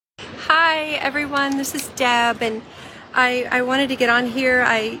Hi everyone, this is Deb, and I wanted to get on here.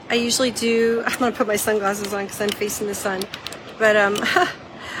 I usually do. I'm gonna put my sunglasses on because I'm facing the sun, but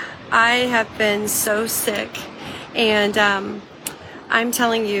I have been so sick, and I'm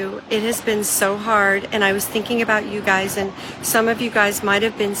telling you, it has been so hard. And I was thinking about you guys, and some of you guys might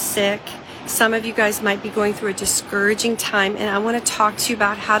have been sick. Some of you guys might be going through a discouraging time, and I want to talk to you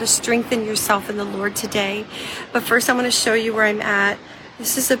about how to strengthen yourself in the Lord today. But first, I want to show you where I'm at.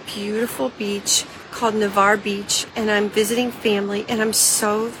 This is a beautiful beach called Navarre Beach, and I'm visiting family, and I'm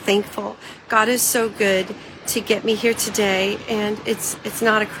so thankful. God is so good to get me here today, and it's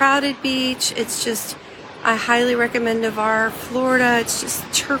not a crowded beach. It's just, I highly recommend Navarre, Florida. It's just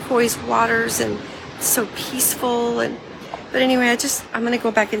turquoise waters, and it's so peaceful. But anyway, I'm going to go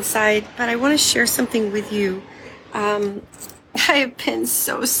back inside, but I want to share something with you. I have been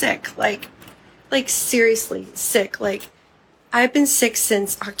so sick, like seriously sick. I've been sick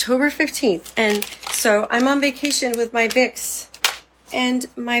since October 15th. And so I'm on vacation with my Vicks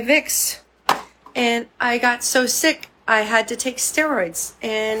and I got so sick, I had to take steroids,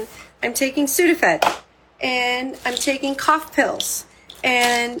 and I'm taking Sudafed, and I'm taking cough pills,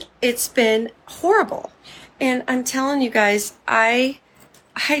 and it's been horrible. And I'm telling you guys, I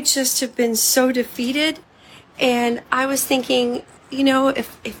just have been so defeated. And I was thinking,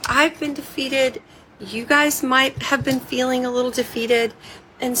 if I've been defeated, you guys might have been feeling a little defeated.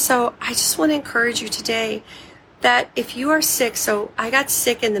 And so I just want to encourage you today that if you are sick, so I got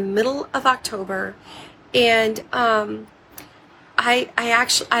sick in the middle of October, and I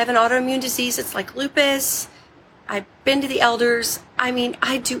have an autoimmune disease. It's like lupus. I've been to the elders.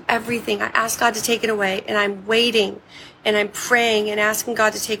 I do everything. I ask God to take it away, and I'm waiting, and I'm praying and asking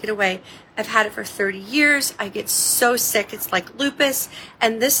God to take it away. I've had it for 30 years. I get so sick. It's like lupus.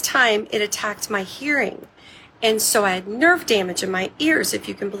 And this time it attacked my hearing. And so I had nerve damage in my ears, if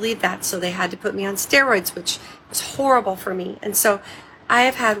you can believe that. So they had to put me on steroids, which was horrible for me. And so I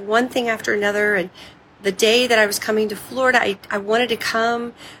have had one thing after another. And the day that I was coming to Florida, I wanted to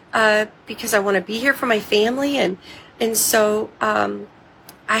come because I want to be here for my family. And so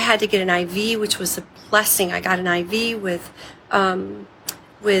I had to get an IV, which was a blessing. I got an IV with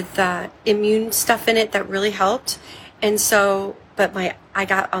immune stuff in it that really helped. And so, I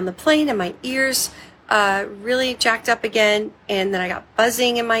got on the plane, and my ears really jacked up again, and then I got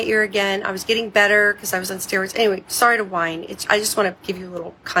buzzing in my ear again. I was getting better because I was on steroids. Anyway, sorry to whine. I just want to give you a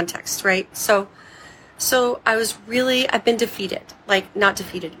little context, right? So I've been defeated. Not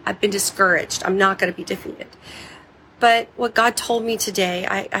defeated. I've been discouraged. I'm not going to be defeated. But what God told me today,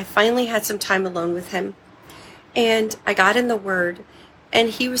 I finally had some time alone with him, and I got in the Word, and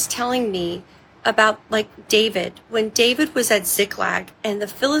he was telling me about David. When David was at Ziklag, and the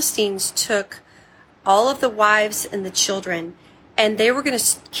Philistines took all of the wives and the children, and they were going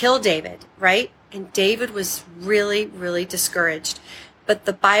to kill David, right? And David was really, really discouraged. But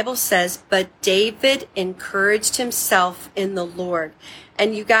the Bible says, but David encouraged himself in the Lord.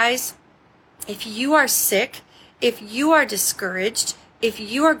 And you guys, if you are sick, if you are discouraged, if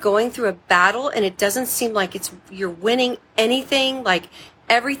you are going through a battle and it doesn't seem like you're winning anything, like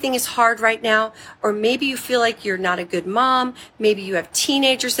everything is hard right now, or maybe you feel like you're not a good mom, maybe you have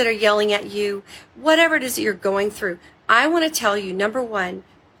teenagers that are yelling at you, whatever it is that you're going through, I want to tell you, number one,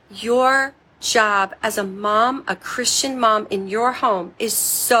 your job as a mom, a Christian mom in your home, is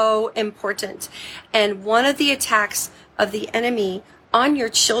so important. And one of the attacks of the enemy on your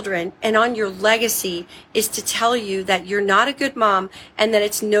children and on your legacy is to tell you that you're not a good mom, and that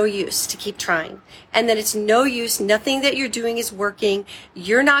it's no use to keep trying, and that it's no use, nothing that you're doing is working,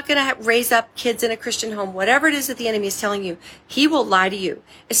 you're not going to raise up kids in a Christian home. Whatever it is that the enemy is telling you, he will lie to you,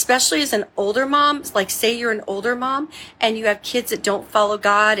 especially as an older mom. Say you're an older mom and you have kids that don't follow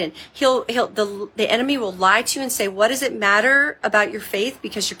God, and the enemy will lie to you and say, what does it matter about your faith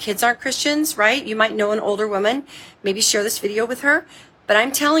because your kids aren't Christians, right? You might know an older woman, maybe share this video with her. But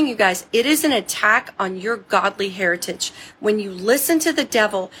I'm telling you guys, it is an attack on your godly heritage. When you listen to the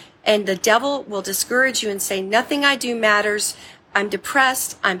devil, and the devil will discourage you and say, nothing I do matters. I'm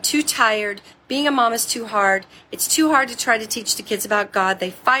depressed. I'm too tired. Being a mom is too hard. It's too hard to try to teach the kids about God.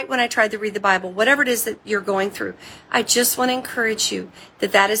 They fight when I try to read the Bible. Whatever it is that you're going through, I just want to encourage you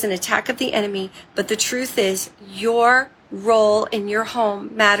that is an attack of the enemy. But the truth is, your role in your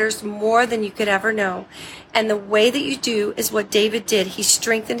home matters more than you could ever know. And the way that you do is what David did. He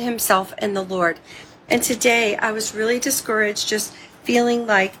strengthened himself in the Lord. And today I was really discouraged, just feeling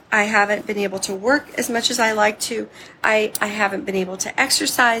like I haven't been able to work as much as I like to. I haven't been able to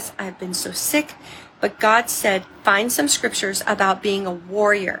exercise. I've been so sick. But God said, find some scriptures about being a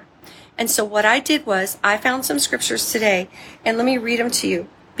warrior. And so what I did was I found some scriptures today, and let me read them to you.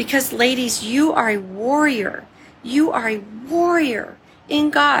 Because ladies, you are a warrior. You are a warrior in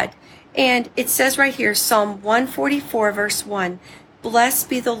God. And it says right here, Psalm 144, verse 1, "Blessed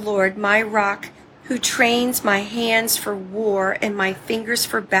be the Lord, my rock, who trains my hands for war and my fingers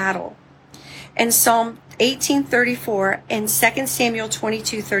for battle." And Psalm 18:34 and 2 Samuel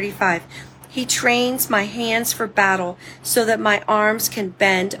 22:35, "He trains my hands for battle so that my arms can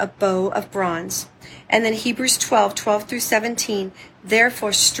bend a bow of bronze." And then Hebrews 12 through 17,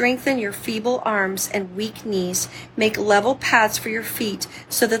 "Therefore strengthen your feeble arms and weak knees. Make level paths for your feet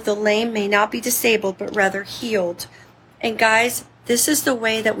so that the lame may not be disabled, but rather healed." And guys, this is the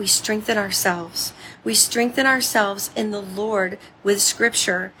way that we strengthen ourselves. We strengthen ourselves in the Lord with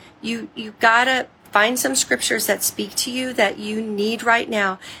scripture. You gotta find some scriptures that speak to you that you need right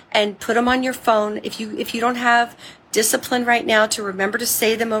now and put them on your phone. If you don't have discipline right now to remember to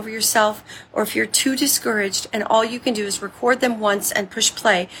say them over yourself, or if you're too discouraged and all you can do is record them once and push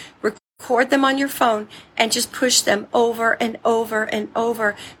play, record them on your phone and just push them over and over and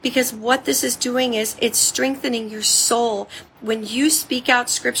over, because what this is doing is it's strengthening your soul. When you speak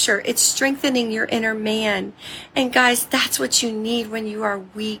out scripture, it's strengthening your inner man. And guys, that's what you need when you are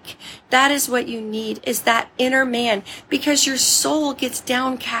weak. That is what you need, is that inner man, because your soul gets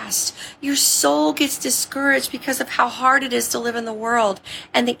downcast. Your soul gets discouraged because of how hard it is to live in the world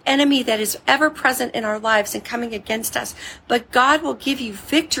and the enemy that is ever present in our lives and coming against us. But God will give you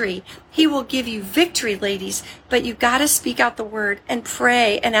victory. He will give you victory, ladies, but you got to speak out the word and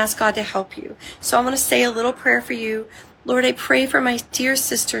pray and ask God to help you. So I'm going to say a little prayer for you. Lord, I pray for my dear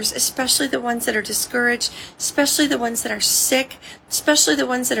sisters, especially the ones that are discouraged, especially the ones that are sick, especially the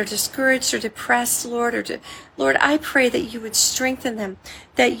ones that are discouraged or depressed, Lord. Lord, I pray that you would strengthen them,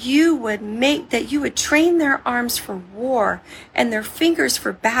 that you would train their arms for war and their fingers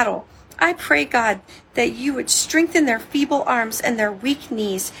for battle. I pray, God, that you would strengthen their feeble arms and their weak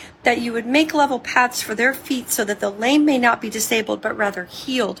knees, that you would make level paths for their feet so that the lame may not be disabled, but rather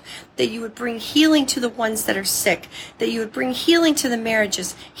healed, that you would bring healing to the ones that are sick, that you would bring healing to the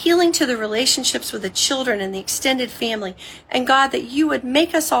marriages, healing to the relationships with the children and the extended family, and God, that you would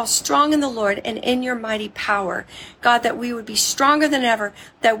make us all strong in the Lord and in your mighty power. God, that we would be stronger than ever,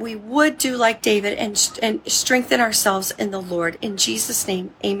 that we would do like David and strengthen ourselves in the Lord. In Jesus'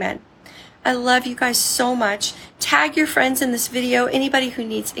 name, amen. I love you guys so much. Tag your friends in this video, anybody who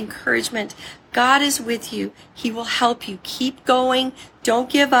needs encouragement. God is with you. He will help you. Keep going. Don't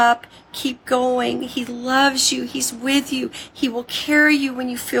give up. Keep going. He loves you. He's with you. He will carry you when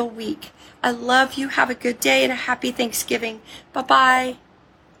you feel weak. I love you. Have a good day and a happy Thanksgiving. Bye-bye.